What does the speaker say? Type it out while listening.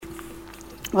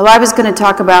Well, I was going to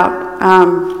talk about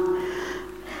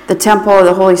the temple of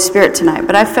the Holy Spirit tonight,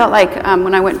 but I felt like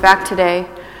when I went back today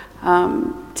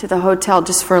to the hotel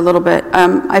just for a little bit,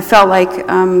 I felt like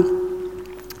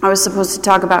I was supposed to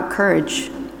talk about courage.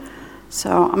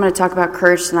 So I'm going to talk about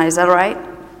courage tonight. Is that all right?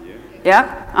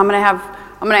 Yeah. I'm going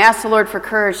to ask the Lord for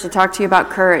courage to talk to you about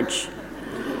courage.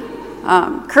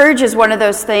 Courage is one of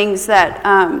those things that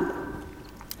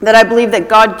I believe that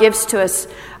God gives to us,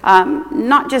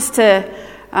 not just to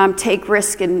take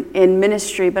risk in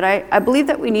ministry, but I believe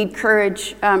that we need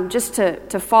courage just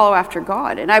to follow after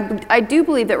God. And I do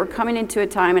believe that we're coming into a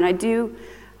time, and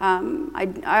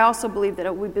I also believe that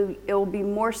it will be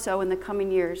more so in the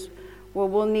coming years, where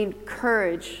we'll need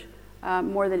courage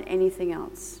more than anything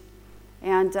else.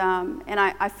 And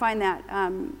I find that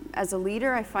as a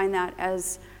leader, I find that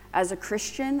as a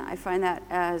Christian, I find that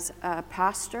as a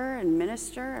pastor and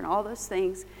minister and all those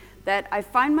things, that I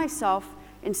find myself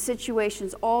in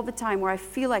situations all the time where I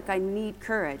feel like I need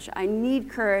courage. I need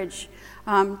courage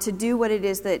to do what it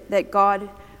is that God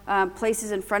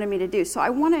places in front of me to do. So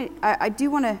I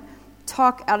do want to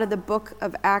talk out of the book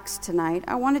of Acts tonight.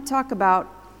 I want to talk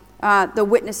about the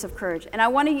witness of courage, and I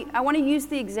want to use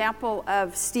the example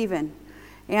of Stephen.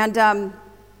 And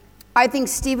I think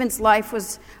Stephen's life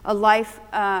was a life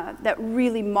that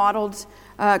really modeled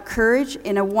courage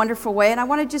in a wonderful way. And I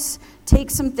want to just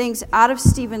take some things out of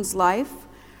Stephen's life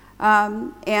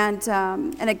and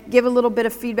give a little bit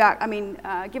of feedback.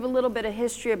 Give a little bit of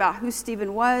history about who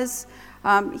Stephen was.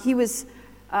 He was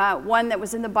one that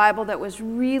was in the Bible that was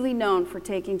really known for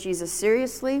taking Jesus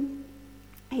seriously.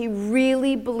 He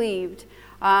really believed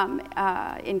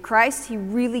in Christ. He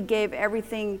really gave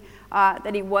everything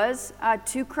that he was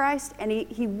to Christ, and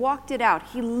he walked it out.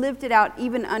 He lived it out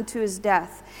even unto his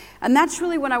death. And that's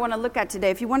really what I want to look at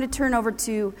today. If you want to turn over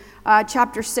to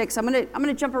chapter 6, I'm going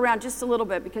to jump around just a little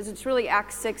bit, because it's really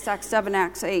Acts 6, Acts 7,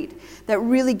 Acts 8 that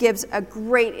really gives a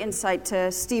great insight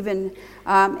to Stephen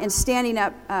and standing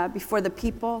up before the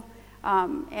people.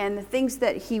 And the things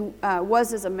that he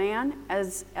was as a man,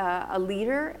 as a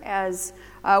leader, as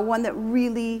one that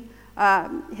really,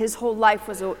 his whole life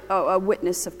was a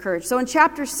witness of courage. So in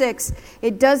chapter 6,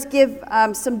 it does give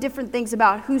some different things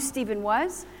about who Stephen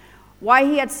was, why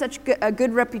he had such a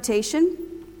good reputation.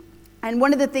 And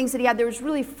one of the things that he had, there was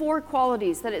really 4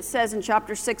 qualities that it says in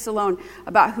chapter 6 alone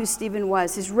about who Stephen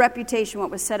was, his reputation, what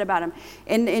was said about him.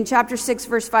 In chapter 6,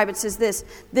 verse 5, it says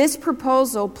this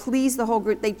proposal pleased the whole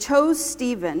group. They chose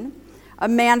Stephen, a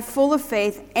man full of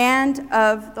faith and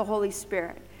of the Holy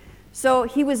Spirit. So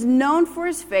he was known for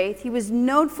his faith. He was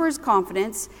known for his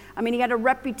confidence. He had a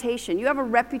reputation. You have a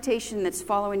reputation that's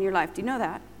following your life. Do you know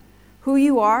that? Who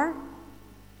you are,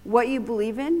 what you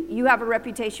believe in, you have a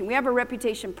reputation. We have a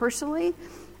reputation personally.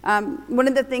 One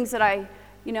of the things that I,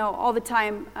 all the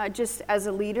time, just as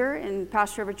a leader and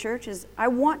pastor of a church, is I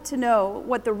want to know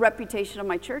what the reputation of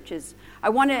my church is. I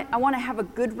want to have a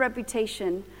good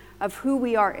reputation of who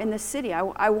we are in the city.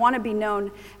 I want to be known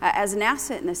as an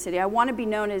asset in the city. I want to be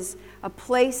known as a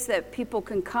place that people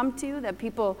can come to, that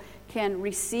people can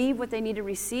receive what they need to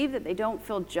receive, that they don't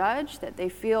feel judged, that they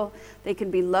feel they can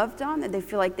be loved on, that they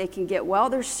feel like they can get well.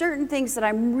 There's certain things that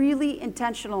I'm really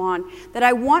intentional on that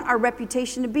I want our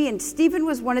reputation to be. And Stephen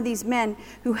was one of these men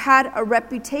who had a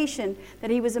reputation that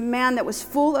he was a man that was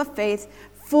full of faith,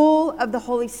 full of the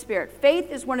Holy Spirit. Faith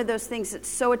is one of those things that's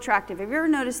so attractive. Have you ever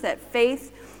noticed that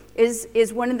faith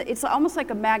is one of the, it's almost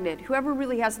like a magnet. Whoever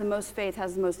really has the most faith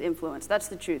has the most influence. That's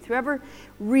the truth. Whoever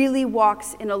really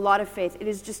walks in a lot of faith, it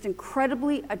is just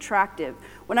incredibly attractive.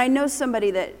 When I know somebody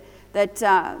that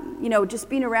just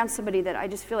being around somebody that I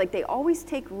just feel like they always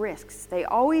take risks. They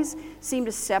always seem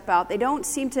to step out. They don't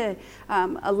seem to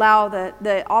allow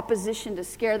the opposition to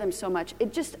scare them so much.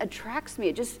 It just attracts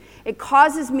me. It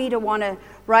causes me to want to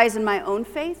rise in my own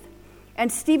faith. And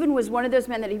Stephen was one of those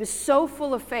men that he was so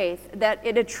full of faith that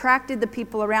it attracted the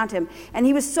people around him. And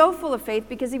he was so full of faith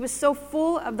because he was so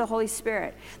full of the Holy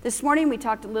Spirit. This morning we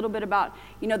talked a little bit about,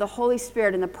 the Holy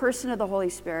Spirit and the person of the Holy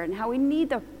Spirit and how we need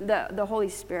the Holy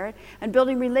Spirit and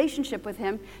building relationship with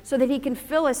him so that he can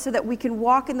fill us so that we can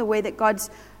walk in the way that God's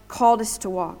called us to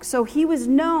walk. So he was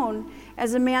known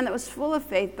as a man that was full of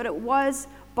faith, but it was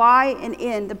by and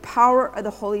in the power of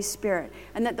the Holy Spirit,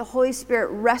 and that the Holy Spirit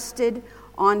rested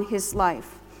on his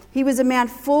life. He was a man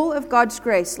full of God's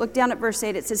grace. Look down at verse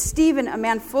 8. It says, Stephen, a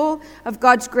man full of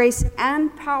God's grace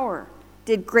and power,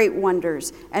 did great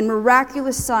wonders and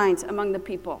miraculous signs among the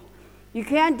people. You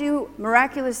can't do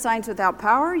miraculous signs without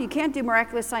power. You can't do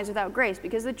miraculous signs without grace,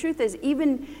 because the truth is,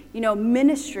 even,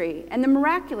 ministry and the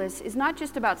miraculous is not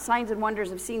just about signs and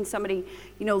wonders of seeing somebody,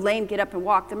 lame get up and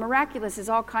walk. The miraculous is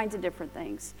all kinds of different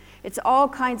things. It's all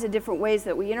kinds of different ways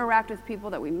that we interact with people,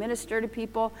 that we minister to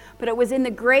people. But it was in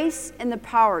the grace and the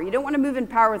power. You don't want to move in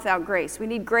power without grace. We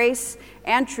need grace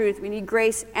and truth. We need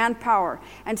grace and power.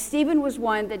 And Stephen was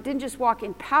one that didn't just walk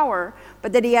in power,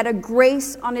 but that he had a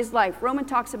grace on his life. Roman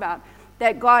talks about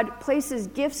that God places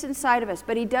gifts inside of us,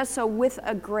 but he does so with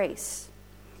a grace.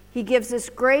 He gives us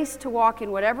grace to walk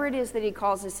in whatever it is that he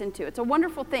calls us into. It's a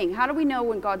wonderful thing. How do we know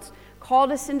when God's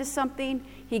called us into something?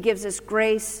 He gives us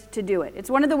grace to do it.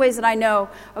 It's one of the ways that I know,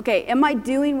 okay, am I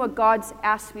doing what God's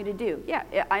asked me to do? Yeah,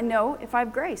 I know if I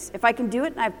have grace. If I can do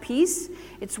it and I have peace,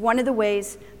 it's one of the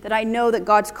ways that I know that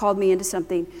God's called me into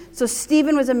something. So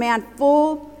Stephen was a man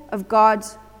full of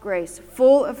God's grace,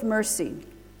 full of mercy.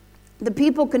 The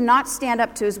people could not stand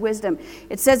up to his wisdom.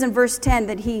 It says in verse 10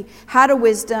 that he had a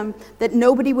wisdom that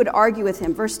nobody would argue with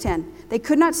him. Verse 10, they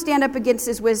could not stand up against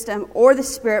his wisdom or the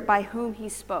Spirit by whom he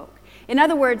spoke. In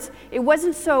other words, it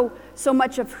wasn't so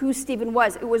much of who Stephen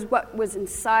was. It was what was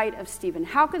inside of Stephen.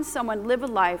 How can someone live a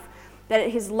life that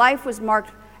his life was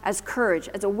marked as courage,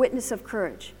 as a witness of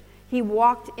courage? He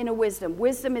walked in a wisdom.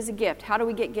 Wisdom is a gift. How do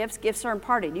we get gifts? Gifts are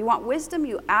imparted. You want wisdom?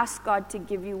 You ask God to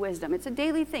give you wisdom. It's a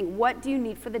daily thing. What do you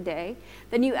need for the day?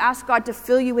 Then you ask God to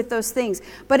fill you with those things.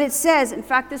 But it says, in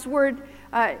fact, this word,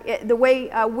 the way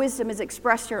wisdom is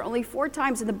expressed here, only 4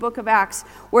 times in the book of Acts,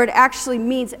 where it actually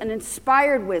means an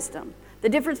inspired wisdom. The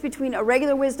difference between a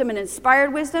regular wisdom and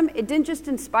inspired wisdom, it didn't just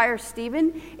inspire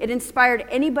Stephen, it inspired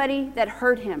anybody that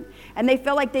heard him. And they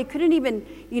felt like they couldn't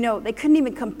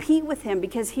even compete with him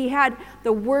because he had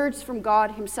the words from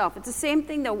God himself. It's the same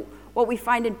thing that what we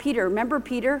find in Peter. Remember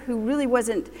Peter, who really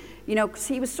wasn't,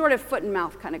 he was sort of foot and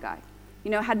mouth kind of guy,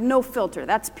 had no filter.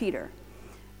 That's Peter.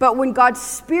 But when God's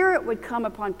Spirit would come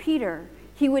upon Peter,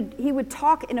 he would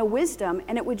talk in a wisdom,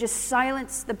 and it would just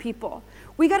silence the people.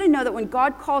 We got to know that when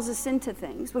God calls us into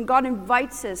things, when God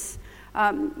invites us,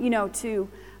 to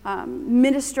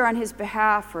minister on his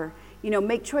behalf or,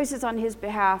 make choices on his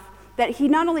behalf, that he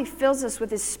not only fills us with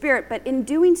his Spirit, but in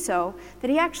doing so, that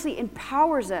he actually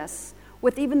empowers us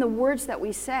with even the words that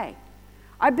we say.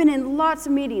 I've been in lots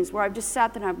of meetings where I've just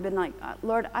sat there and I've been like,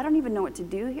 Lord, I don't even know what to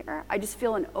do here. I just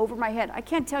feel over my head. I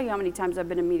can't tell you how many times I've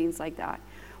been in meetings like that,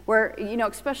 where,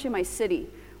 especially my city,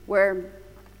 where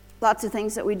lots of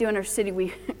things that we do in our city,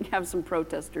 we have some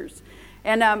protesters.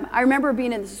 And I remember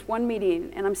being in this one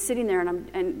meeting, and I'm sitting there,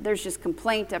 and there's just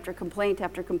complaint after complaint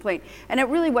after complaint. And it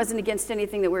really wasn't against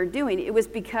anything that we were doing. It was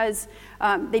because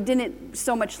they didn't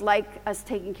so much like us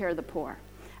taking care of the poor.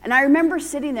 And I remember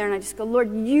sitting there, and I just go,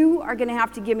 Lord, you are going to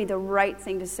have to give me the right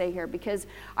thing to say here, because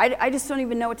I just don't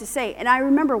even know what to say. And I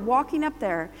remember walking up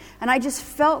there, and I just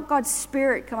felt God's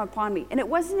Spirit come upon me. And it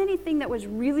wasn't anything that was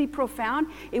really profound.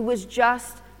 It was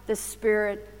just the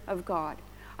Spirit of God.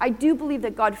 I do believe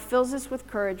that God fills us with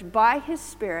courage by his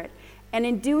Spirit, and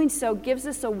in doing so gives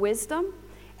us a wisdom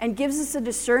and gives us a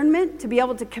discernment to be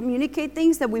able to communicate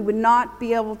things that we would not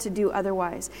be able to do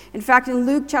otherwise. In fact, in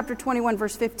Luke chapter 21,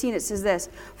 verse 15, it says this,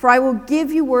 "For I will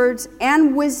give you words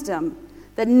and wisdom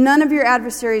that none of your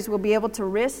adversaries will be able to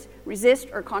resist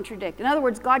or contradict." In other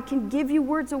words, God can give you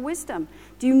words of wisdom.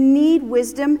 Do you need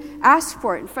wisdom? Ask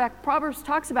for it. In fact, Proverbs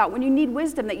talks about when you need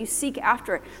wisdom that you seek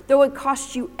after it. Though it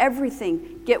costs you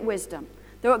everything, get wisdom.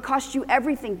 Though it costs you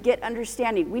everything, get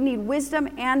understanding. We need wisdom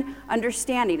and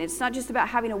understanding. It's not just about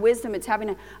having a wisdom, it's having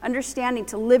an understanding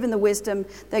to live in the wisdom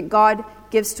that God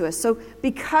gives to us. So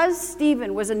because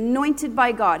Stephen was anointed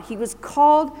by God, he was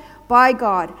called by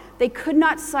God, they could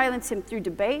not silence him through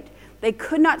debate. They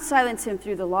could not silence him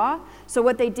through the law. So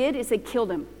what they did is they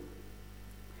killed him.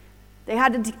 They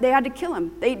had to kill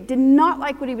him. They did not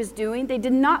like what he was doing. They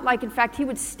did not like, in fact, he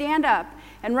would stand up,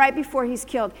 and right before he's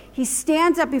killed, he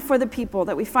stands up before the people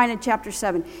that we find in chapter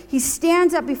 7. He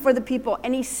stands up before the people,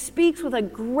 and he speaks with a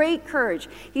great courage.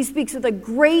 He speaks with a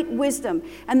great wisdom,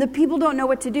 and the people don't know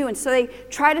what to do, and so they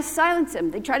try to silence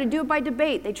him. They try to do it by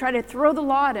debate. They try to throw the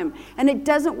law at him, and it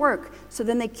doesn't work, so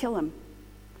then they kill him.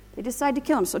 They decide to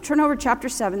kill him. So turn over to chapter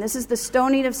 7. This is the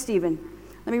stoning of Stephen.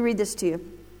 Let me read this to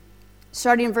you.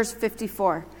 Starting in verse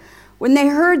 54. When they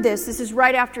heard this is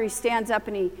right after he stands up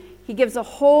and he he gives a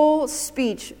whole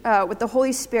speech with the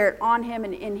Holy Spirit on him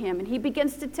and in him. And he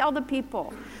begins to tell the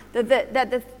people that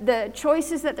the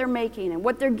choices that they're making and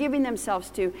what they're giving themselves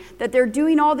to, that they're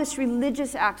doing all this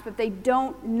religious acts, but they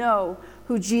don't know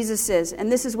who Jesus is.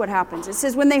 And this is what happens. It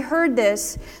says, when they heard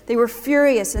this, they were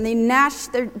furious and they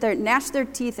gnashed their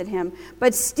teeth at him.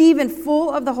 But Stephen,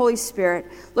 full of the Holy Spirit,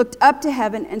 looked up to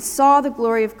heaven and saw the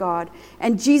glory of God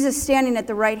and Jesus standing at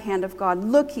the right hand of God.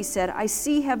 Look, he said, I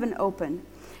see heaven open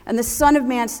and the Son of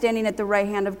Man standing at the right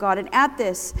hand of God. And at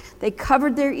this, they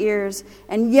covered their ears,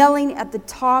 and yelling at the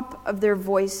top of their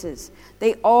voices,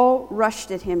 they all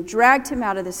rushed at him, dragged him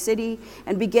out of the city,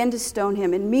 and began to stone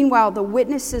him. And meanwhile, the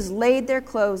witnesses laid their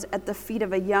clothes at the feet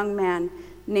of a young man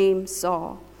named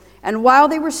Saul. And while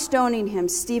they were stoning him,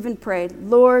 Stephen prayed,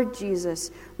 Lord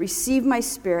Jesus, receive my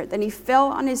spirit. Then he fell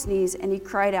on his knees, and he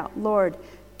cried out, Lord,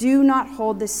 do not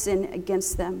hold this sin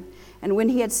against them. And when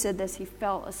he had said this, he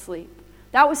fell asleep.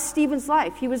 That was Stephen's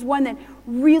life. He was one that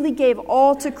really gave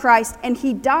all to Christ, and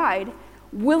he died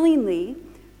willingly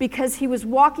because he was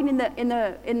walking in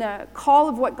the call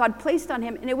of what God placed on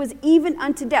him, and it was even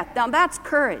unto death. Now that's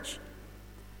courage.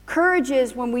 Courage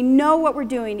is when we know what we're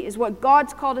doing is what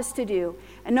God's called us to do,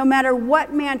 and no matter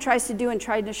what man tries to do and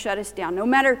tries to shut us down, no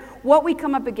matter what we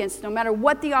come up against, no matter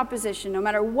what the opposition, no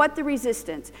matter what the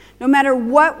resistance, no matter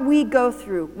what we go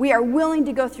through, we are willing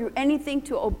to go through anything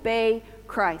to obey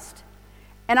Christ.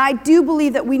 And I do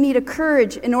believe that we need a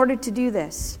courage in order to do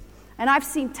this. And I've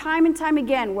seen time and time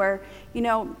again where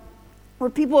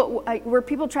people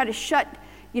try to shut,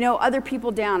 other people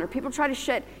down, or people try to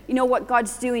shut, what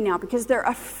God's doing now because they're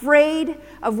afraid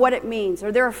of what it means,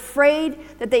 or they're afraid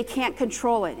that they can't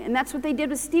control it. And that's what they did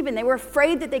with Stephen. They were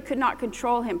afraid that they could not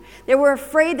control him. They were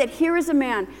afraid that here is a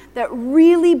man that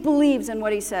really believes in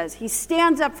what he says. He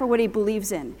stands up for what he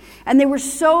believes in. And they were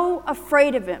so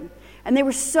afraid of him. And they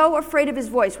were so afraid of his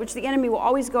voice, which the enemy will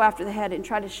always go after the head and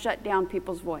try to shut down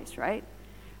people's voice, right?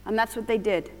 And that's what they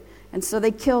did. And so they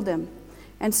killed him.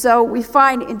 And so we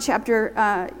find in chapter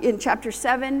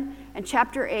 7 and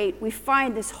chapter 8, we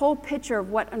find this whole picture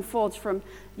of what unfolds from,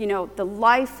 the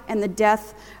life and the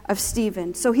death of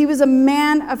Stephen. So he was a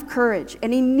man of courage,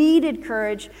 and he needed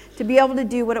courage to be able to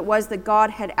do what it was that God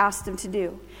had asked him to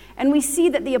do. And we see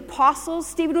that the apostles,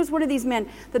 Stephen was one of these men,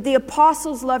 that the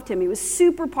apostles loved him. He was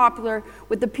super popular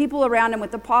with the people around him, with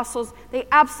the apostles. They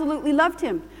absolutely loved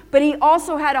him. But he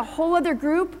also had a whole other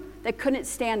group that couldn't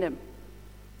stand him.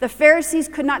 The Pharisees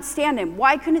could not stand him.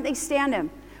 Why couldn't they stand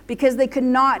him? Because they could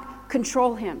not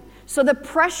control him. So the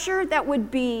pressure that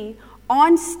would be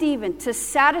on Stephen to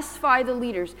satisfy the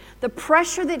leaders, the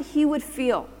pressure that he would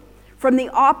feel from the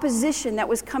opposition that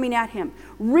was coming at him,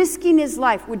 risking his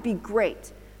life would be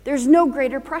great. There's no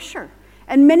greater pressure.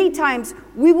 And many times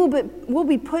we'll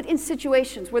be put in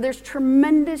situations where there's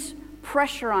tremendous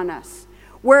pressure on us,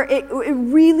 where it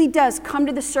really does come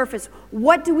to the surface.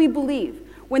 What do we believe?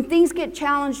 When things get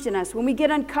challenged in us, when we get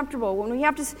uncomfortable, when we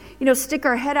have to stick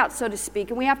our head out, so to speak,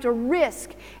 and we have to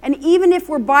risk, and even if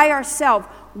we're by ourselves,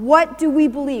 what do we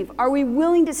believe? Are we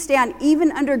willing to stand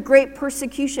even under great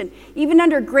persecution, even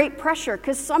under great pressure?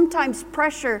 Because sometimes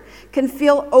pressure can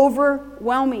feel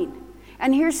overwhelming.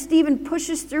 And here Stephen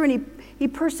pushes through, and he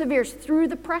perseveres through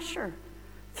the pressure,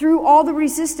 through all the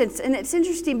resistance. And it's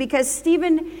interesting because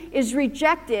Stephen is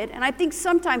rejected, and I think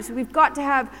sometimes we've got to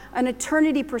have an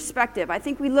eternity perspective. I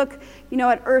think we look,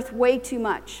 at earth way too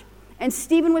much. And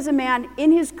Stephen was a man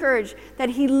in his courage that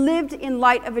he lived in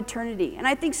light of eternity. And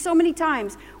I think so many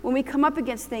times when we come up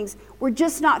against things, we're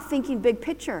just not thinking big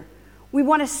picture. We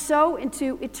want to sow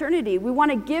into eternity. We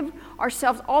want to give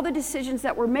ourselves all the decisions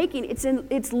that we're making.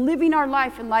 It's living our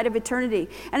life in light of eternity.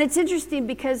 And it's interesting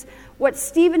because what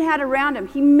Stephen had around him,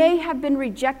 he may have been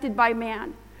rejected by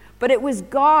man, but it was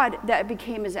God that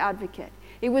became his advocate.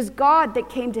 It was God that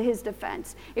came to his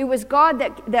defense. It was God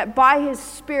that by his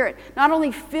Spirit not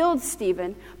only filled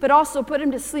Stephen, but also put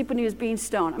him to sleep when he was being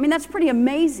stoned. I mean, that's pretty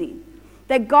amazing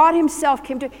that God himself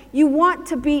came to. You want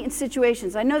to be in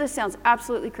situations. I know this sounds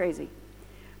absolutely crazy.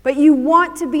 But you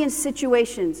want to be in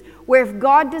situations where if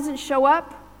God doesn't show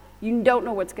up, you don't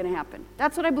know what's going to happen.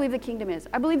 That's what I believe the kingdom is.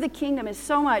 I believe the kingdom is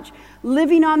so much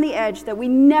living on the edge that we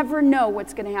never know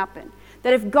what's going to happen.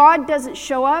 That if God doesn't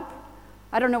show up,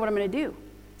 I don't know what I'm going to do.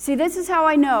 See, this is how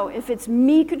I know if it's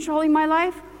me controlling my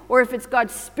life or if it's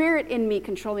God's Spirit in me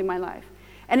controlling my life.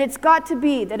 And it's got to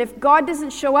be that if God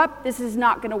doesn't show up, this is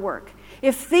not going to work.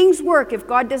 If things work, if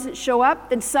God doesn't show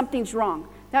up, then something's wrong.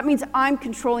 That means I'm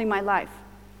controlling my life.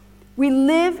 We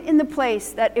live in the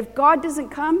place that if God doesn't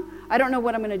come, I don't know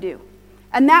what I'm going to do.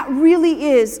 And that really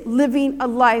is living a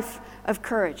life of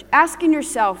courage. Asking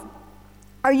yourself,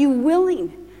 are you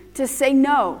willing to say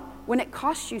no when it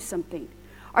costs you something?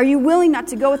 Are you willing not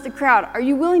to go with the crowd? Are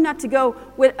you willing not to go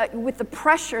with the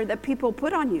pressure that people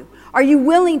put on you? Are you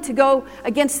willing to go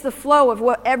against the flow of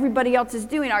what everybody else is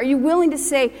doing? Are you willing to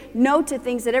say no to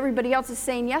things that everybody else is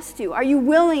saying yes to? Are you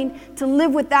willing to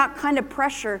live with that kind of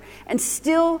pressure and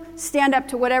still stand up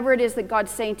to whatever it is that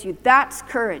God's saying to you? That's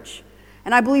courage.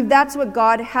 And I believe that's what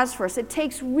God has for us. It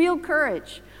takes real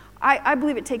courage. I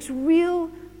believe it takes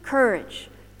real courage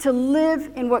to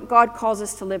live in what God calls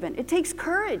us to live in. It takes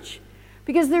courage.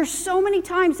 Because there's so many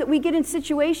times that we get in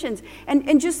situations,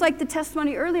 and just like the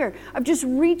testimony earlier, of just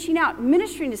reaching out,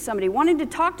 ministering to somebody, wanting to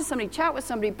talk to somebody, chat with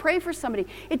somebody, pray for somebody.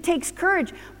 It takes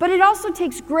courage, but it also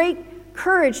takes great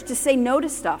courage to say no to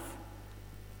stuff.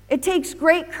 It takes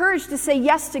great courage to say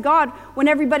yes to God when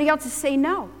everybody else is saying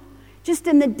no. Just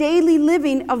in the daily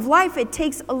living of life, it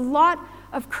takes a lot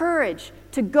of courage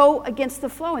to go against the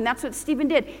flow. And that's what Stephen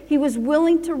did. He was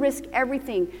willing to risk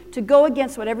everything to go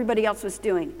against what everybody else was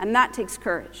doing. And that takes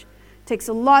courage. It takes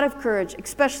a lot of courage,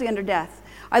 especially under death.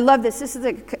 I love this. This is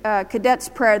the cadets'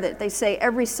 prayer that they say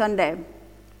every Sunday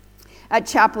at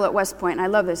chapel at West Point. And I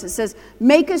love this. It says,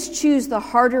 "Make us choose the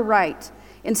harder right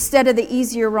instead of the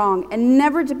easier wrong, and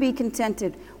never to be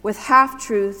contented with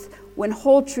half-truth when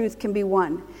whole truth can be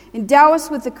won. Endow us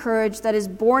with the courage that is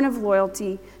born of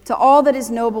loyalty to all that is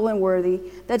noble and worthy,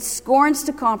 that scorns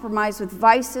to compromise with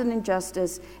vice and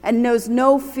injustice, and knows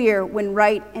no fear when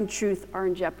right and truth are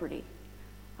in jeopardy."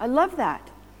 I love that.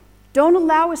 Don't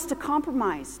allow us to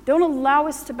compromise. Don't allow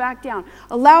us to back down.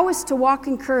 Allow us to walk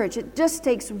in courage. It just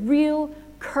takes real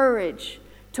courage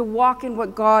to walk in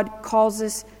what God calls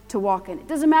us to walk in. It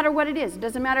doesn't matter what it is. It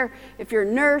doesn't matter if you're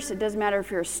a nurse. It doesn't matter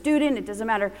if you're a student. It doesn't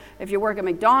matter if you work at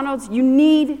McDonald's. You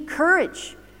need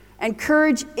courage. And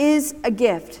courage is a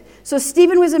gift. So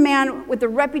Stephen was a man with a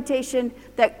reputation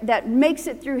that makes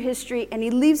it through history, and he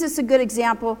leaves us a good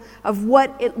example of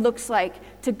what it looks like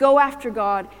to go after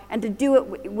God and to do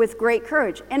it with great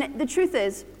courage. And the truth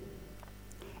is,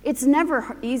 it's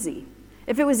never easy.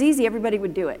 If it was easy, everybody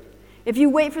would do it. If you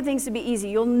wait for things to be easy,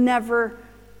 you'll never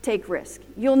take risk.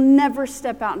 You'll never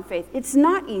step out in faith. It's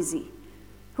not easy.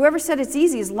 Whoever said it's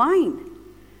easy is lying.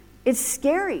 It's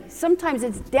scary. Sometimes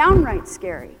it's downright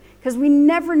scary because we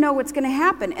never know what's going to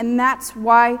happen, and that's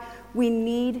why we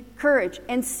need courage.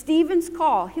 And Stephen's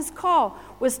call, his call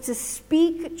was to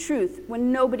speak truth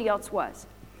when nobody else was.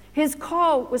 His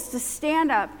call was to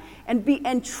stand up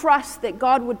and trust that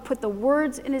God would put the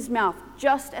words in his mouth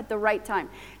just at the right time.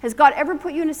 Has God ever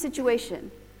put you in a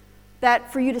situation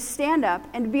that for you to stand up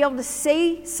and to be able to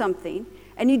say something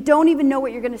and you don't even know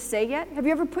what you're going to say yet? Have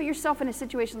you ever put yourself in a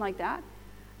situation like that?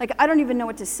 Like, I don't even know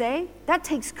what to say? That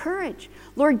takes courage.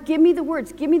 Lord, give me the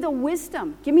words. Give me the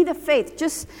wisdom. Give me the faith.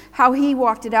 Just how he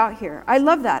walked it out here. I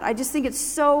love that. I just think it's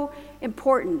so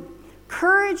important.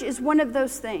 Courage is one of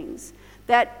those things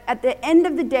that at the end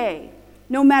of the day,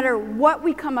 no matter what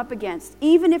we come up against,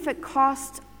 even if it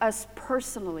costs us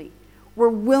personally, we're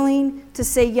willing to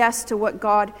say yes to what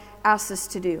God asks us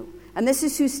to do. And this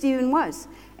is who Stephen was.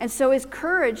 And so his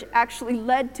courage actually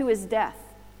led to his death.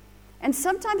 And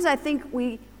sometimes I think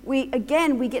we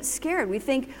get scared. We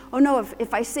think, oh no,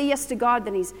 if I say yes to God,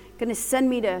 then he's going to send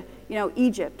me to,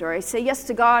 Egypt. Or I say yes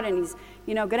to God and he's,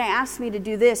 going to ask me to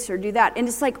do this or do that. And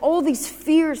it's like all these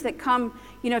fears that come,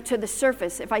 to the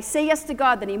surface. If I say yes to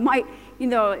God, then he might,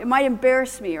 it might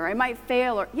embarrass me or I might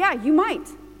fail. Or yeah, you might.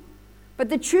 But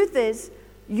the truth is,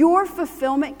 your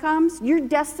fulfillment comes, your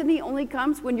destiny only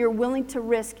comes when you're willing to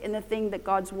risk in the thing that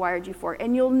God's wired you for.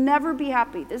 And you'll never be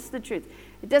happy. This is the truth.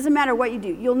 It doesn't matter what you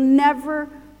do. You'll never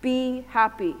be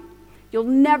happy. You'll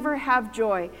never have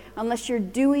joy unless you're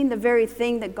doing the very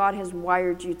thing that God has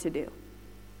wired you to do.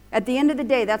 At the end of the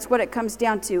day, that's what it comes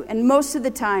down to. And most of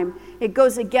the time, it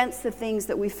goes against the things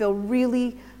that we feel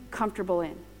really comfortable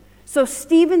in. So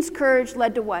Stephen's courage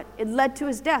led to what? It led to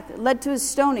his death. It led to his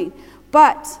stoning.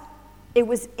 But it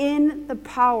was in the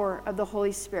power of the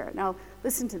Holy Spirit. Now,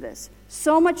 listen to this.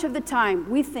 So much of the time,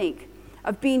 we think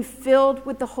of being filled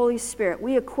with the Holy Spirit.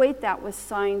 We equate that with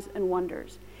signs and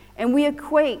wonders. And we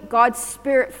equate God's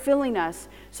Spirit filling us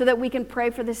so that we can pray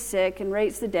for the sick and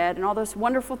raise the dead and all those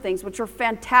wonderful things, which are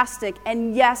fantastic.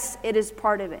 And yes, it is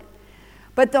part of it.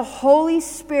 But the Holy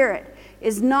Spirit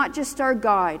is not just our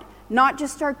guide, not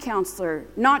just our counselor,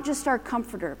 not just our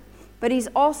comforter, but he's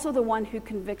also the one who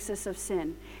convicts us of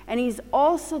sin. And he's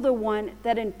also the one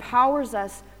that empowers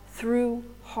us through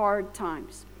hard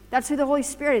times. That's who the Holy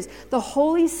Spirit is. The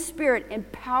Holy Spirit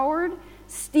empowered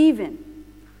Stephen.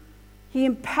 He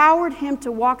empowered him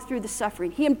to walk through the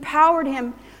suffering. He empowered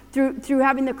him through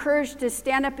having the courage to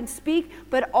stand up and speak,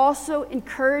 but also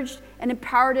encouraged and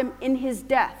empowered him in his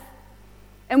death.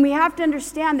 And we have to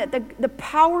understand that the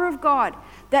power of God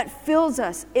that fills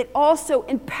us, it also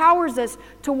empowers us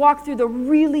to walk through the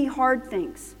really hard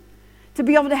things, to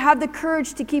be able to have the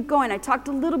courage to keep going. I talked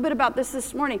a little bit about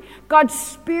this morning. God's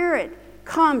Spirit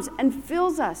comes and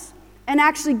fills us and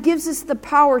actually gives us the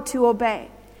power to obey.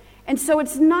 And so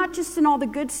it's not just in all the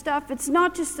good stuff. It's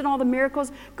not just in all the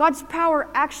miracles. God's power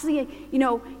actually,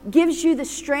 gives you the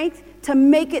strength to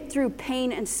make it through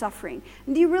pain and suffering.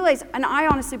 And do you realize, and I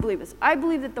honestly believe this, I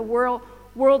believe that the world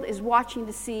is watching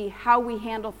to see how we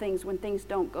handle things when things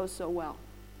don't go so well.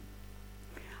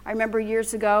 I remember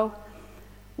years ago,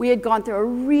 we had gone through a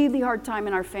really hard time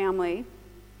in our family.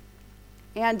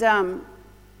 And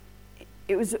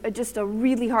it was just a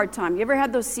really hard time. You ever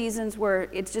had those seasons where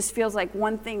it just feels like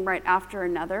one thing right after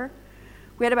another?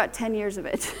 We had about 10 years of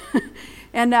it.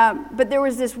 But there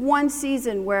was this one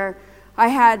season where I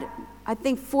had, I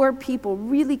think, 4 people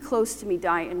really close to me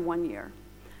die in 1 year.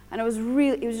 And it was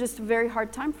just a very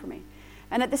hard time for me.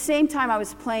 And at the same time,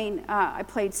 I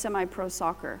played semi-pro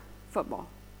soccer, football.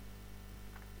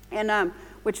 And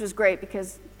which was great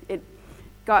because it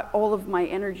got all of my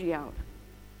energy out,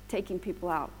 taking people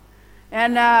out.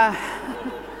 And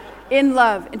in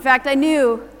love. In fact, I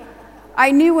knew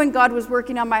when God was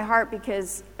working on my heart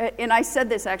because, and I said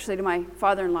this actually to my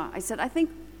father-in-law. I said, I think,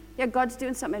 God's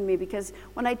doing something in me because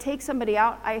when I take somebody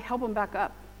out, I help them back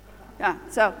up. Yeah,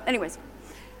 so anyways.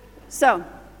 So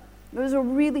it was a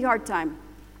really hard time.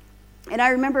 And I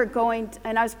remember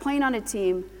and I was playing on a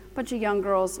team, a bunch of young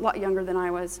girls, a lot younger than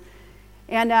I was.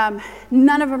 And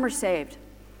none of them are saved.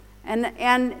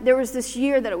 And there was this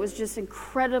year that it was just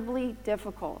incredibly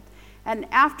difficult. And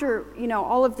after,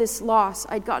 all of this loss,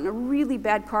 I'd gotten a really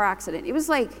bad car accident. It was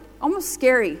like almost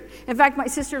scary. In fact, my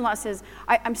sister-in-law says,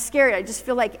 I'm scared. I just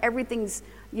feel like everything's,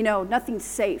 nothing's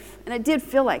safe. And it did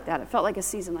feel like that. It felt like a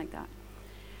season like that.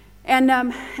 And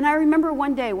I remember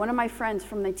one day, one of my friends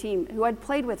from the team who I'd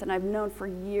played with and I've known for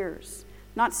years,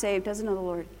 not saved, doesn't know the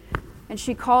Lord. And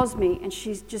she calls me and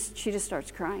she just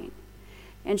starts crying.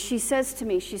 And she says to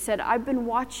me, she said, I've been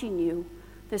watching you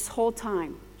this whole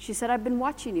time. She said, I've been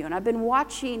watching you, and I've been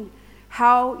watching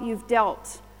how you've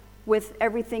dealt with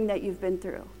everything that you've been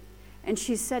through. And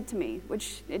she said to me,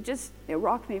 which it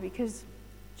rocked me because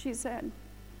she said,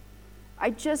 I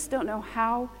just don't know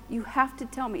how, you have to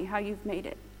tell me how you've made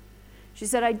it. She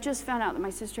said, I just found out that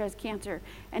my sister has cancer,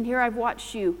 and here I've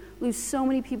watched you lose so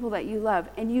many people that you love,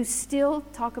 and you still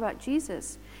talk about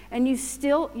Jesus, and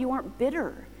you aren't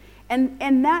bitter.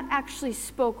 And that actually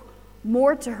spoke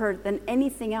more to her than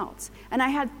anything else. And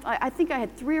I think I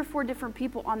had 3 or 4 different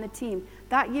people on the team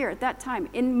that year, at that time,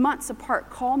 in months apart,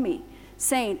 call me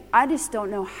saying, I just don't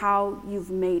know how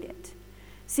you've made it.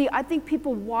 See, I think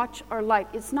people watch our life.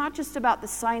 It's not just about the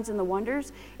signs and the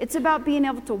wonders. It's about being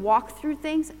able to walk through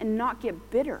things and not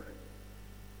get bitter.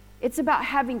 It's about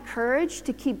having courage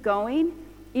to keep going,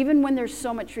 even when there's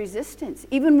so much resistance,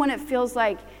 even when it feels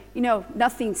like,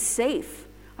 nothing's safe.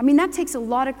 I mean, that takes a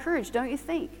lot of courage, don't you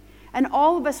think? And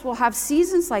all of us will have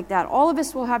seasons like that. All of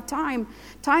us will have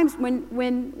times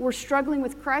when we're struggling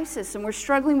with crisis and we're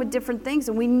struggling with different things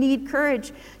and we need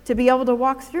courage to be able to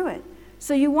walk through it.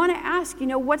 So you want to ask,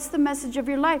 what's the message of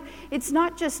your life? It's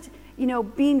not just,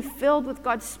 being filled with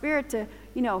God's Spirit to,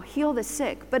 heal the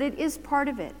sick, but it is part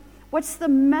of it. What's the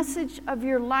message of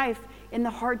your life in the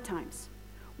hard times?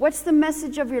 What's the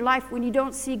message of your life when you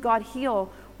don't see God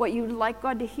heal what you would like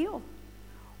God to heal?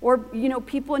 Or,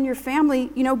 people in your family,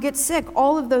 get sick,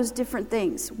 all of those different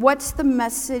things. What's the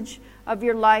message of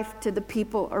your life to the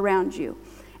people around you?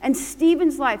 And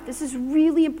Stephen's life, this is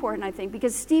really important, I think,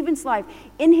 because Stephen's life,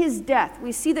 in his death,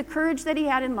 we see the courage that he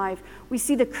had in life, we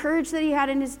see the courage that he had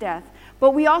in his death,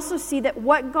 but we also see that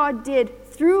what God did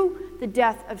through the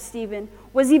death of Stephen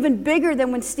was even bigger than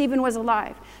when Stephen was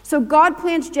alive. So God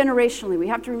plans generationally. We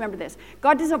have to remember this.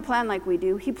 God doesn't plan like we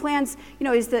do. He plans,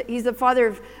 he's the father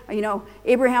of,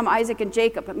 Abraham, Isaac, and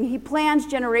Jacob. I mean, he plans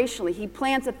generationally. He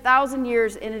plans 1,000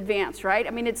 years in advance, right? I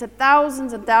mean, it's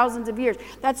thousands and thousands of years.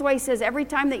 That's why he says every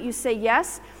time that you say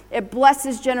yes, it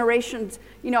blesses generations,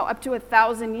 up to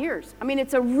 1,000 years. I mean,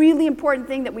 it's a really important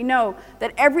thing that we know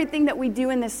that everything that we do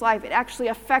in this life, it actually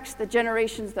affects the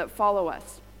generations that follow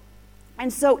us.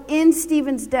 And so in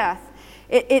Stephen's death,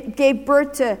 it gave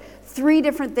birth to 3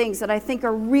 different things that I think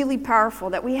are really powerful,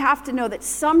 that we have to know that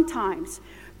sometimes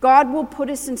God will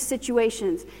put us in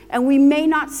situations and we may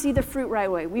not see the fruit right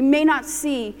away. We may not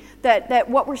see that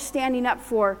what we're standing up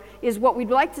for is what we'd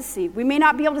like to see. We may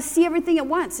not be able to see everything at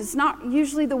once. It's not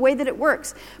usually the way that it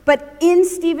works. But in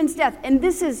Stephen's death, and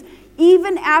this is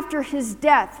even after his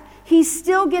death, he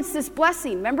still gets this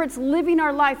blessing. Remember, it's living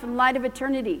our life in light of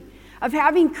eternity. of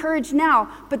having courage now,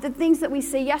 but the things that we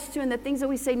say yes to and the things that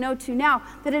we say no to now,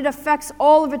 that it affects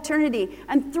all of eternity.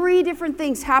 And 3 different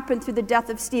things happened through the death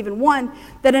of Stephen. One,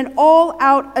 that an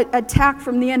all-out attack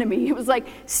from the enemy. It was like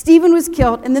Stephen was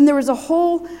killed, and then there was a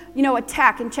whole,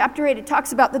 attack. In chapter 8, it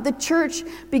talks about that the church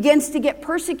begins to get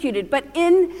persecuted. But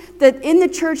in the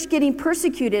church getting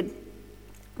persecuted,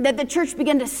 that the church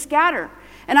began to scatter.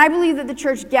 And I believe that the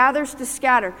church gathers to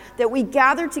scatter, that we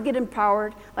gather to get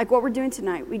empowered, like what we're doing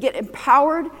tonight. We get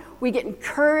empowered, we get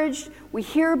encouraged, we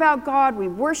hear about God, we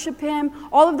worship Him,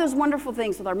 all of those wonderful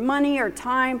things with our money, our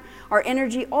time, our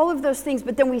energy, all of those things.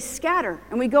 But then we scatter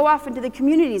and we go off into the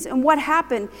communities. And what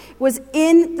happened was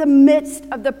in the midst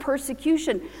of the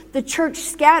persecution, the church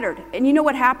scattered. And you know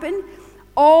what happened?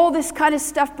 All this kind of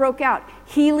stuff broke out.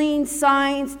 Healing,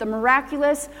 signs, the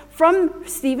miraculous from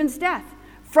Stephen's death.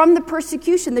 From the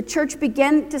persecution, the church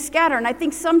began to scatter. And I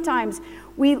think sometimes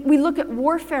we look at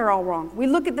warfare all wrong. We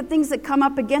look at the things that come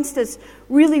up against us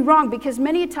really wrong, because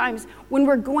many times when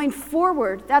we're going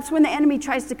forward, that's when the enemy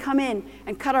tries to come in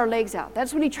and cut our legs out.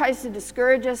 That's when he tries to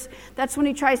discourage us. That's when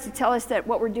he tries to tell us that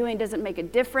what we're doing doesn't make a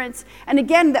difference. And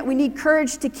again, that we need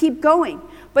courage to keep going.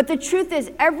 But the truth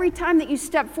is, every time that you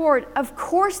step forward, of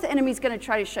course the enemy's going to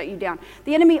try to shut you down.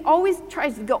 The enemy always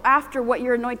tries to go after what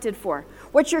you're anointed for,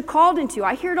 what you're called into.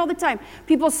 I hear it all the time.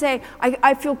 People say,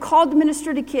 I feel called to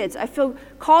minister to kids. I feel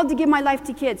called to give my life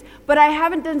to kids. But I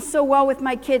haven't done so well with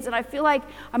my kids, and I feel like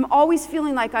I'm always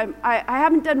feeling like I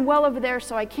haven't done well over there,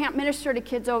 so I can't minister to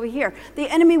kids over here. The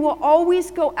enemy will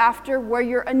always go after where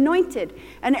you're anointed.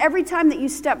 And every time that you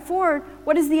step forward,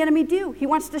 what does the enemy do? He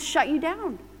wants to shut you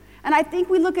down. And I think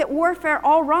we look at warfare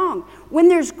all wrong. When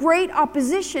there's great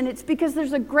opposition, it's because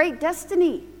there's a great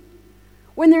destiny.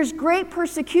 When there's great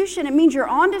persecution, it means you're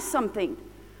onto something.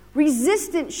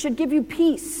 Resistance should give you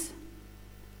peace.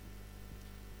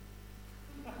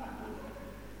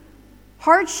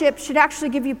 Hardship should actually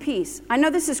give you peace. I know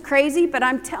this is crazy, but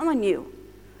I'm telling you,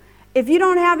 if you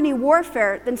don't have any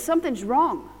warfare, then something's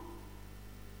wrong.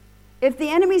 If the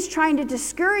enemy's trying to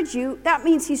discourage you, that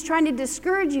means he's trying to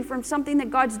discourage you from something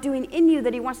that God's doing in you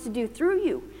that he wants to do through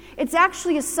you. It's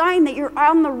actually a sign that you're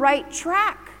on the right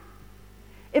track.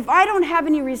 If I don't have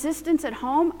any resistance at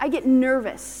home, I get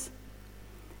nervous.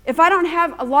 If I don't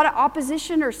have a lot of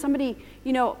opposition or somebody,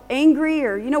 angry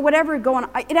or, whatever going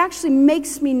on, it actually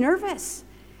makes me nervous.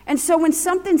 And so when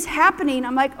something's happening,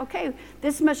 I'm like, okay,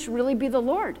 this must really be the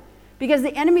Lord. Because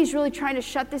the enemy's really trying to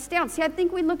shut this down. See, I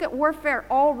think we look at warfare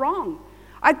all wrong.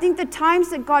 I think the times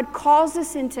that God calls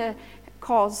us into,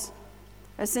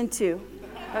 that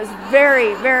was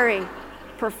very, very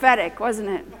prophetic, wasn't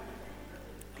it?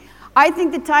 I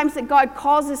think the times that God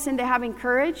calls us into having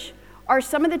courage are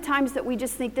some of the times that we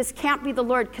just think this can't be the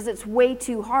Lord because it's way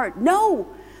too hard. No,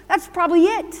 that's probably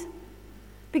it.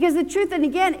 Because the truth, and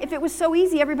again, if it was so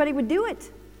easy, everybody would do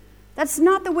it. That's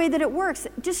not the way that it works.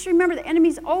 Just remember, the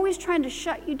enemy's always trying to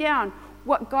shut you down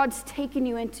what God's taken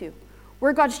you into,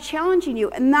 where God's challenging you,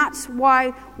 and that's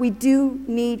why we do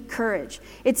need courage.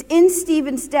 It's in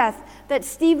Stephen's death that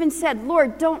Stephen said,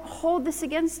 Lord, don't hold this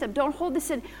against him. Don't hold this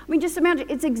in. Just imagine,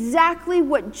 it's exactly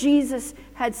what Jesus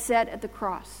had said at the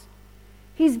cross.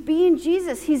 He's being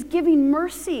Jesus. He's giving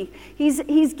mercy.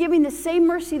 He's giving the same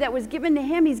mercy that was given to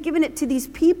him. He's giving it to these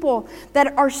people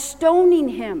that are stoning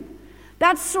him.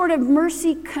 That sort of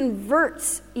mercy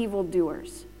converts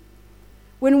evildoers.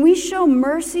 When we show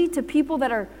mercy to people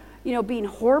that are, being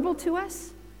horrible to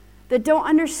us, that don't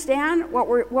understand what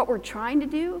we're trying to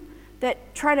do,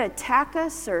 that try to attack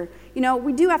us, or,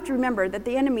 we do have to remember that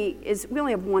the enemy we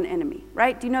only have one enemy,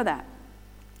 right? Do you know that?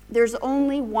 There's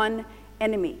only one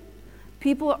enemy.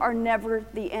 People are never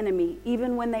the enemy.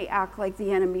 Even when they act like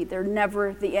the enemy, they're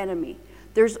never the enemy.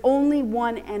 There's only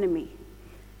one enemy.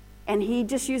 And he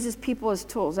just uses people as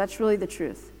tools. That's really the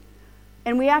truth.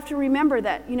 And we have to remember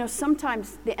that,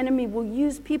 sometimes the enemy will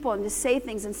use people and to say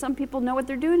things, and some people know what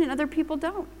they're doing and other people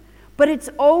don't. But it's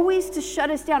always to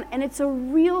shut us down, and it's a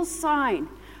real sign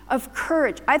of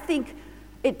courage. I think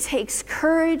it takes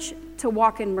courage to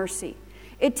walk in mercy.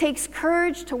 It takes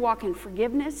courage to walk in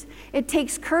forgiveness. It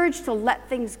takes courage to let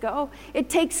things go. It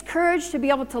takes courage to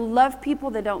be able to love people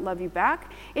that don't love you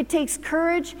back. It takes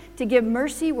courage to give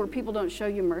mercy where people don't show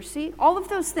you mercy. All of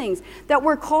those things that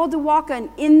we're called to walk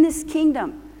in this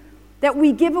kingdom, that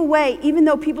we give away even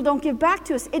though people don't give back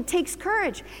to us. It takes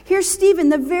courage. Here's Stephen,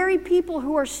 the very people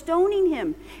who are stoning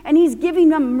him, and he's giving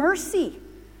them mercy.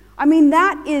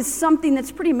 That is something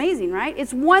that's pretty amazing, right?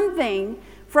 It's one thing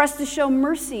for us to show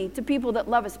mercy to people that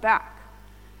love us back.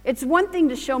 It's one thing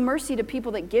to show mercy to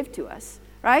people that give to us,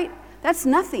 right? That's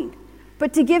nothing.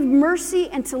 But to give mercy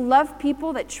and to love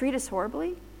people that treat us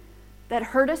horribly, that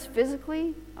hurt us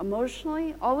physically,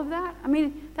 emotionally, all of that. I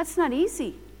mean, that's not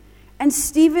easy. And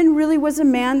Stephen really was a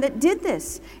man that did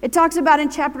this. It talks about in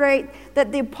chapter 8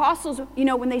 that the apostles,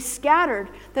 when they scattered,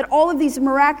 that all of these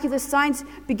miraculous signs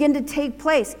begin to take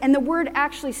place. And the word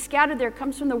actually scattered there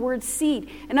comes from the word seed.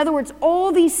 In other words,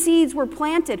 all these seeds were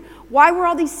planted. Why were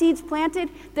all these seeds planted?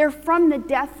 They're from the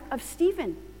death of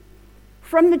Stephen,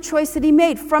 from the choice that he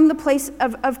made, from the place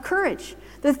of courage.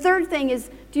 The third thing is,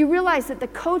 do you realize that the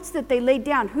coats that they laid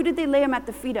down, who did they lay them at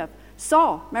the feet of?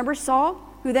 Saul. Remember Saul,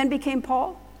 who then became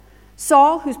Paul?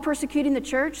 Saul, who's persecuting the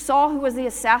church. Saul, who was the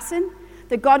assassin,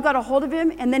 that God got a hold of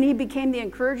him, and then he became the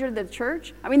encourager of the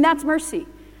church. I mean, that's mercy.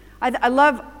 I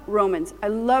love Romans. I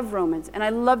love Romans, and I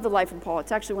love the life of Paul.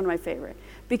 It's actually one of my favorite.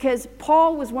 Because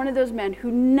Paul was one of those men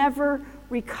who never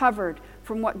recovered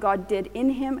from what God did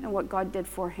in him and what God did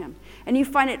for him. And you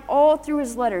find it all through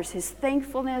his letters, his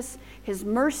thankfulness, his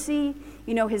mercy,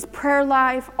 his prayer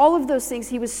life, all of those things.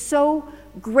 He was so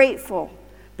grateful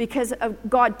because of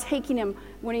God taking him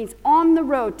when he's on the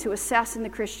road to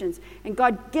assassinate the Christians. And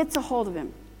God gets a hold of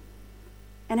him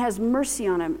and has mercy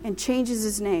on him and changes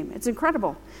his name. It's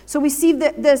incredible. So we see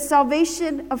the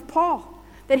salvation of Paul,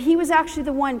 that he was actually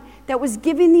the one that was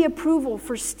giving the approval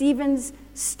for Stephen's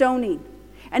stoning.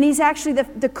 And he's actually,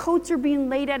 the coats are being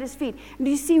laid at his feet. And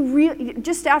do you see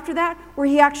just after that where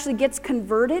he actually gets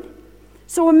converted?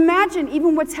 So imagine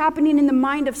even what's happening in the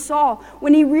mind of Saul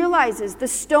when he realizes the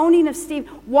stoning of Stephen,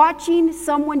 watching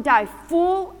someone die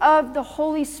full of the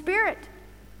Holy Spirit.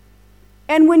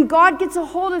 And when God gets a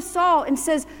hold of Saul and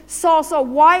says, Saul, Saul,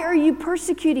 why are you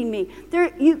persecuting me?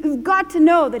 You've got to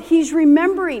know that he's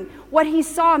remembering what he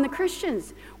saw in the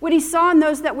Christians, what he saw in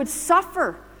those that would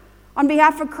suffer on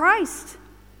behalf of Christ.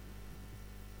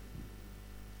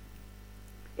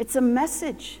 It's a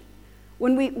message.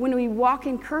 When we walk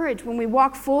in courage, when we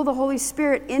walk full of the Holy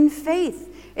Spirit in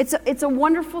faith, it's a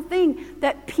wonderful thing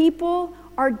that people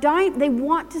are dying. They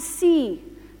want to see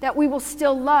that we will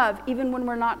still love even when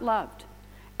we're not loved.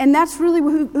 And that's really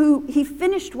who he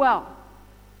finished well.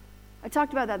 I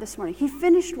talked about that this morning. He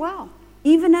finished well,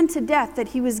 even unto death, that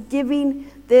he was giving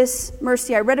this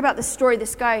mercy. I read about the story,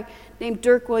 this guy named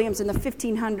Dirk Williams in the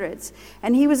 1500s.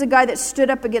 And he was a guy that stood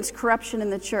up against corruption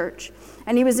in the church.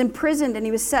 And he was imprisoned and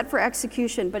he was set for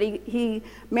execution, but he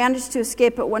managed to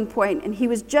escape at one point. And he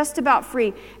was just about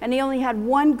free. And he only had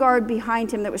one guard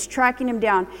behind him that was tracking him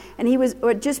down. And he was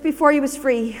just before he was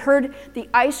free, he heard the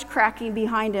ice cracking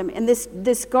behind him. And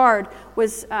this guard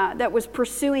was that was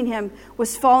pursuing him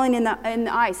was falling in the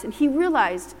ice. And he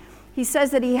realized, he says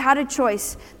that he had a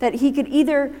choice, that he could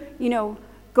either,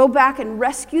 go back and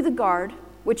rescue the guard,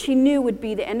 which he knew would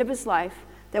be the end of his life,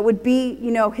 that would be,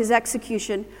 his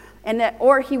execution,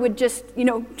 or he would just,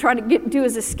 try to do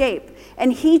his escape.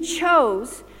 And he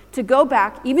chose to go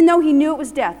back, even though he knew it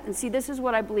was death. And see, this is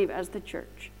what I believe as the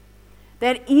church.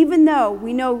 That even though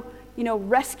we know,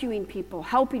 rescuing people,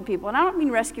 helping people, and I don't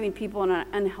mean rescuing people in an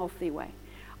unhealthy way.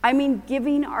 I mean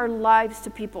giving our lives to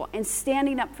people and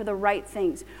standing up for the right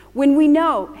things. When we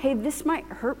know, hey, this might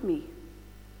hurt me.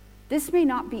 This may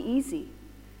not be easy.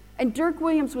 And Dirk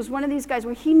Williams was one of these guys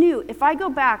where he knew, if I go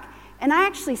back and I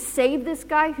actually save this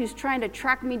guy who's trying to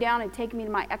track me down and take me to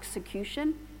my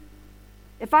execution,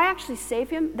 if I actually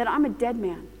save him, then I'm a dead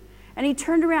man. And he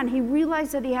turned around, he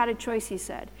realized that he had a choice, he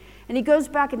said. And he goes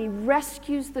back and he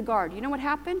rescues the guard. You know what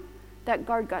happened? That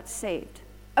guard got saved.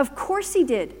 Of course he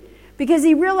did. Because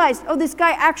he realized, this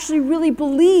guy actually really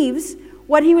believes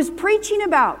what he was preaching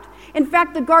about. In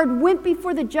fact, the guard went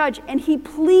before the judge and he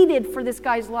pleaded for this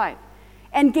guy's life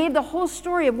and gave the whole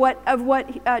story of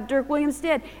what Dirk Williams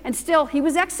did. And still, he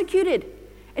was executed.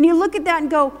 And you look at that and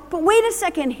go, but wait a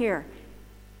second here.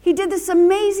 He did this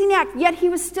amazing act, yet he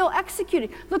was still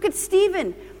executed. Look at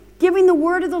Stephen giving the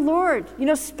word of the Lord,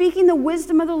 speaking the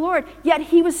wisdom of the Lord, yet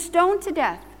he was stoned to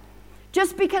death.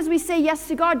 Just because we say yes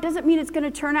to God doesn't mean it's going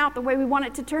to turn out the way we want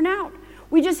it to turn out.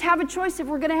 We just have a choice if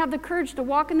we're going to have the courage to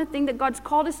walk in the thing that God's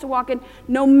called us to walk in,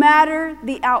 no matter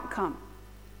the outcome.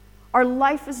 Our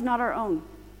life is not our own.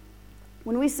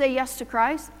 When we say yes to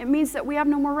Christ, it means that we have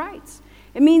no more rights.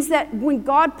 It means that when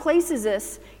God places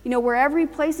us, wherever he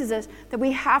places us, that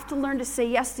we have to learn to say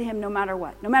yes to him no matter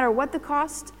what. No matter what the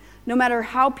cost, no matter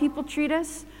how people treat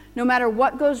us, no matter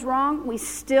what goes wrong, we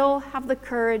still have the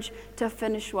courage to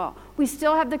finish well. We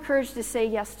still have the courage to say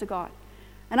yes to God.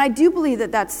 And I do believe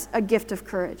that that's a gift of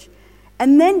courage.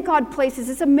 And then God places,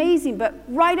 it's amazing, but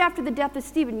right after the death of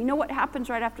Stephen, you know what happens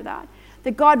right after that?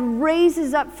 That God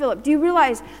raises up Philip. Do you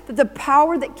realize that the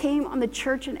power that came on the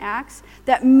church in Acts,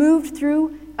 that moved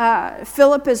through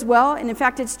Philip as well, and in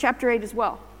fact it's chapter 8 as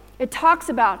well. It talks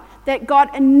about that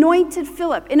God anointed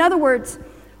Philip. In other words,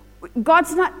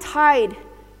 God's not tied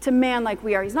to man like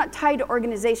we are. He's not tied to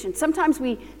organization. Sometimes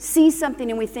we see something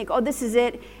and we think, oh, this is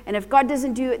it. And if God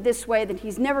doesn't do it this way, then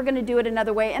he's never going to do it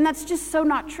another way. And that's just so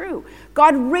not true.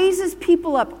 God raises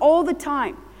people up all the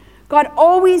time. God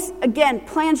always, again,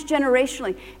 plans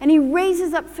generationally. And he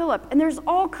raises up Philip. And there's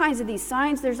all kinds of these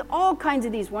signs. There's all kinds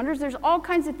of these wonders. There's all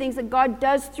kinds of things that God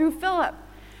does through Philip.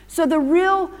 So the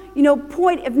real,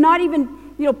 point of not even,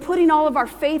 putting all of our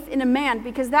faith in a man,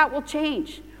 because that will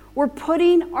change. We're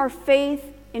putting our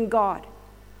faith in God.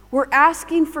 We're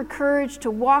asking for courage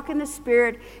to walk in the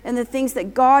Spirit and the things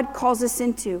that God calls us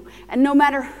into. And no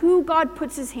matter who God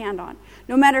puts his hand on,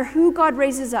 no matter who God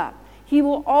raises up, he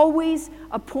will always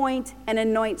appoint and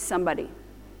anoint somebody.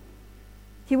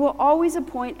 He will always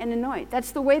appoint and anoint.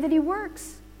 That's the way that he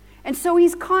works. And so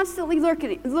he's constantly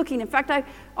looking. In fact, I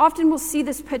often will see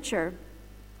this picture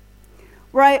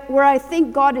where I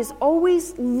think God is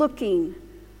always looking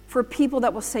for people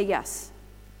that will say yes.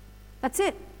 That's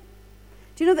it.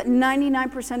 Do you know that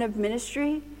 99% of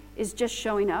ministry is just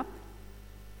showing up?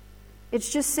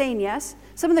 It's just saying yes.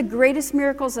 Some of the greatest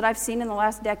miracles that I've seen in the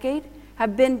last decade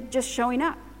have been just showing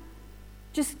up.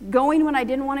 Just going when I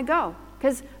didn't want to go.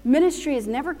 Because ministry is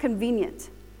never convenient.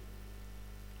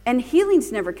 And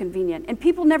healing's never convenient. And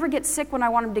people never get sick when I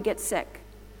want them to get sick.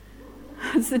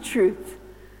 That's the truth.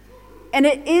 And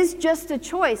it is just a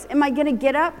choice. Am I going to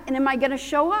get up and am I going to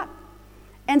show up?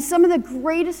 And some of the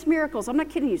greatest miracles, I'm not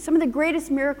kidding you, some of the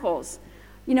greatest miracles,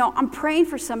 I'm praying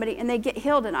for somebody and they get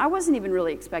healed and I wasn't even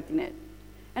really expecting it.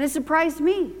 And it surprised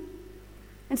me.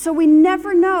 And so we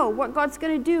never know what God's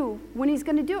going to do when he's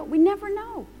going to do it. We never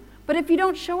know. But if you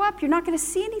don't show up, you're not going to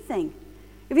see anything.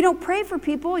 If you don't pray for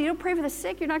people, you don't pray for the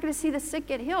sick, you're not going to see the sick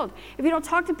get healed. If you don't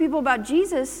talk to people about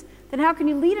Jesus, then how can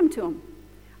you lead them to him?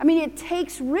 I mean, it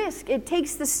takes risk. It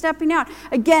takes the stepping out.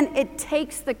 Again, it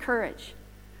takes the courage.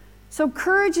 So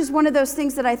courage is one of those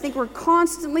things that I think we're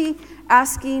constantly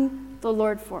asking the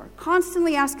Lord for.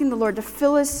 Constantly asking the Lord to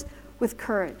fill us with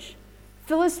courage.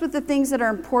 Fill us with the things that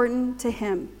are important to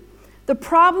him. The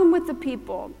problem with the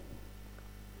people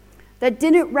that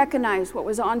didn't recognize what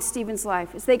was on Stephen's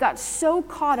life is they got so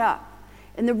caught up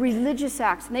in the religious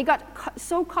acts. And they got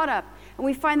so caught up. And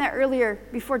we find that earlier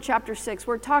before chapter 6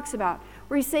 where it talks about,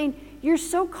 where he's saying, you're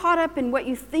so caught up in what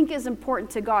you think is important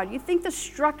to God. You think the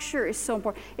structure is so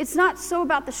important. It's not so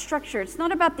about the structure. It's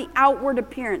not about the outward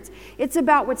appearance. It's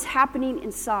about what's happening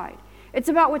inside. It's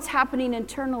about what's happening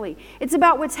internally. It's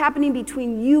about what's happening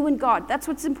between you and God. That's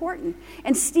what's important.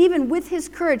 And Stephen, with his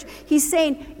courage, he's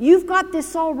saying, you've got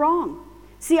this all wrong.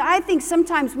 See, I think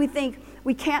sometimes we think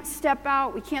we can't step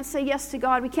out, we can't say yes to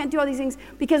God, we can't do all these things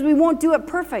because we won't do it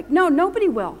perfect. No, nobody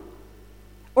will.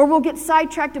 Or we'll get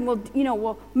sidetracked and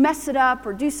we'll mess it up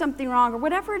or do something wrong or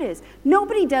whatever it is.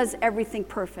 Nobody does everything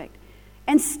perfect.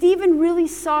 And Stephen really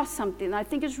saw something that I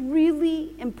think is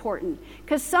really important.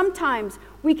 Because sometimes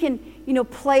we can,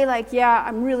 play like, yeah,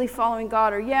 I'm really following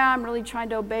God, or yeah, I'm really trying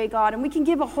to obey God. And we can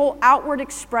give a whole outward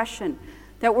expression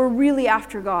that we're really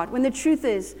after God, when the truth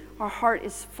is our heart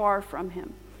is far from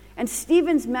him. And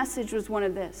Stephen's message was one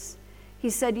of this. He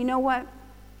said, you know what?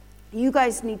 You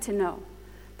guys need to know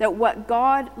that what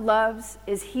God loves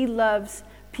is he loves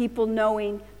people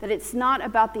knowing that it's not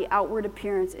about the outward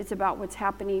appearance, it's about what's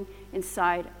happening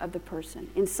inside of the person,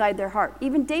 inside their heart.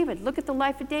 Even David, look at the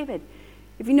life of David.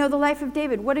 If you know the life of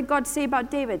David, what did God say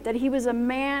about David? That he was a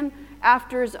man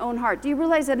after his own heart. Do you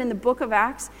realize that in the book of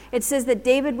Acts, it says that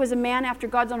David was a man after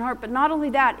God's own heart? But not only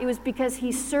that, it was because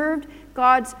he served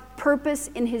God's purpose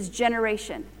in his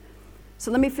generation.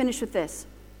 So let me finish with this.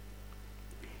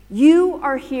 You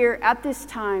are here at this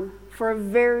time for a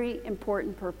very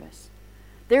important purpose.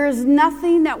 There is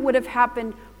nothing that would have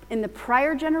happened in the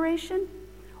prior generation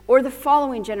or the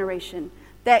following generation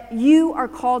that you are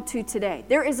called to today.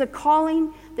 There is a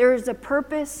calling, there is a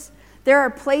purpose, there are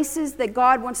places that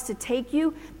God wants to take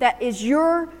you that is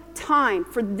your time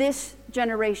for this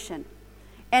generation.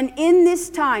 And in this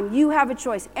time, you have a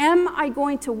choice. Am I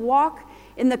going to walk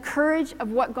in the courage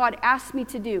of what God asked me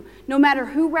to do? No matter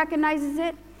who recognizes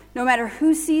it, no matter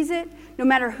who sees it, no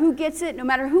matter who gets it, no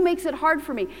matter who makes it hard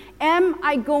for me, am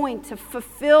I going to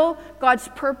fulfill God's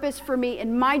purpose for me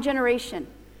in my generation?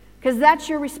 Because that's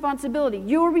your responsibility.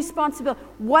 Your responsibility.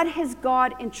 What has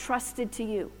God entrusted to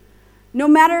you? No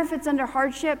matter if it's under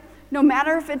hardship, no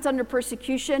matter if it's under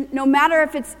persecution, no matter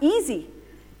if it's easy,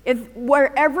 if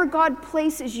wherever God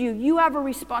places you, you have a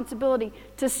responsibility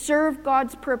to serve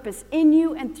God's purpose in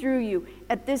you and through you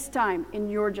at this time in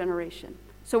your generation.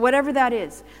 So whatever that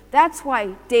is, that's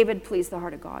why David pleased the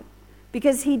heart of God.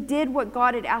 Because he did what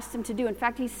God had asked him to do. In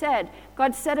fact,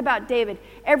 God said about David,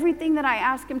 everything that I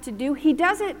ask him to do, he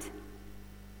does it.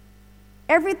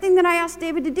 Everything that I asked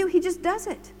David to do, he just does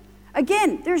it.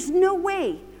 Again, there's no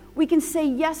way we can say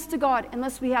yes to God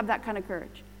unless we have that kind of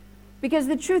courage. Because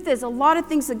the truth is, a lot of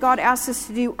things that God asks us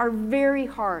to do are very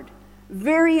hard,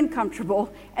 very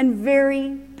uncomfortable, and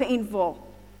very painful.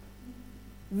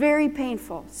 Very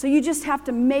painful. So you just have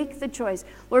to make the choice.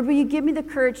 Lord, will you give me the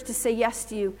courage to say yes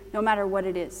to you no matter what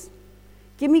it is?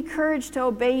 Give me courage to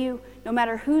obey you no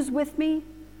matter who's with me,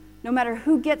 no matter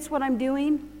who gets what I'm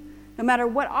doing, no matter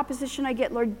what opposition I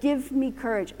get. Lord, give me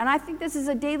courage. And I think this is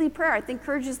a daily prayer. I think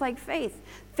courage is like faith.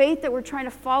 Faith that we're trying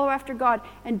to follow after God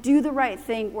and do the right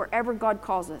thing wherever God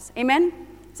calls us. Amen?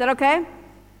 Is that okay?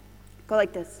 Go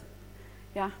like this.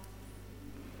 Yeah?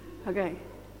 Okay.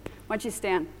 Why don't you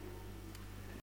stand?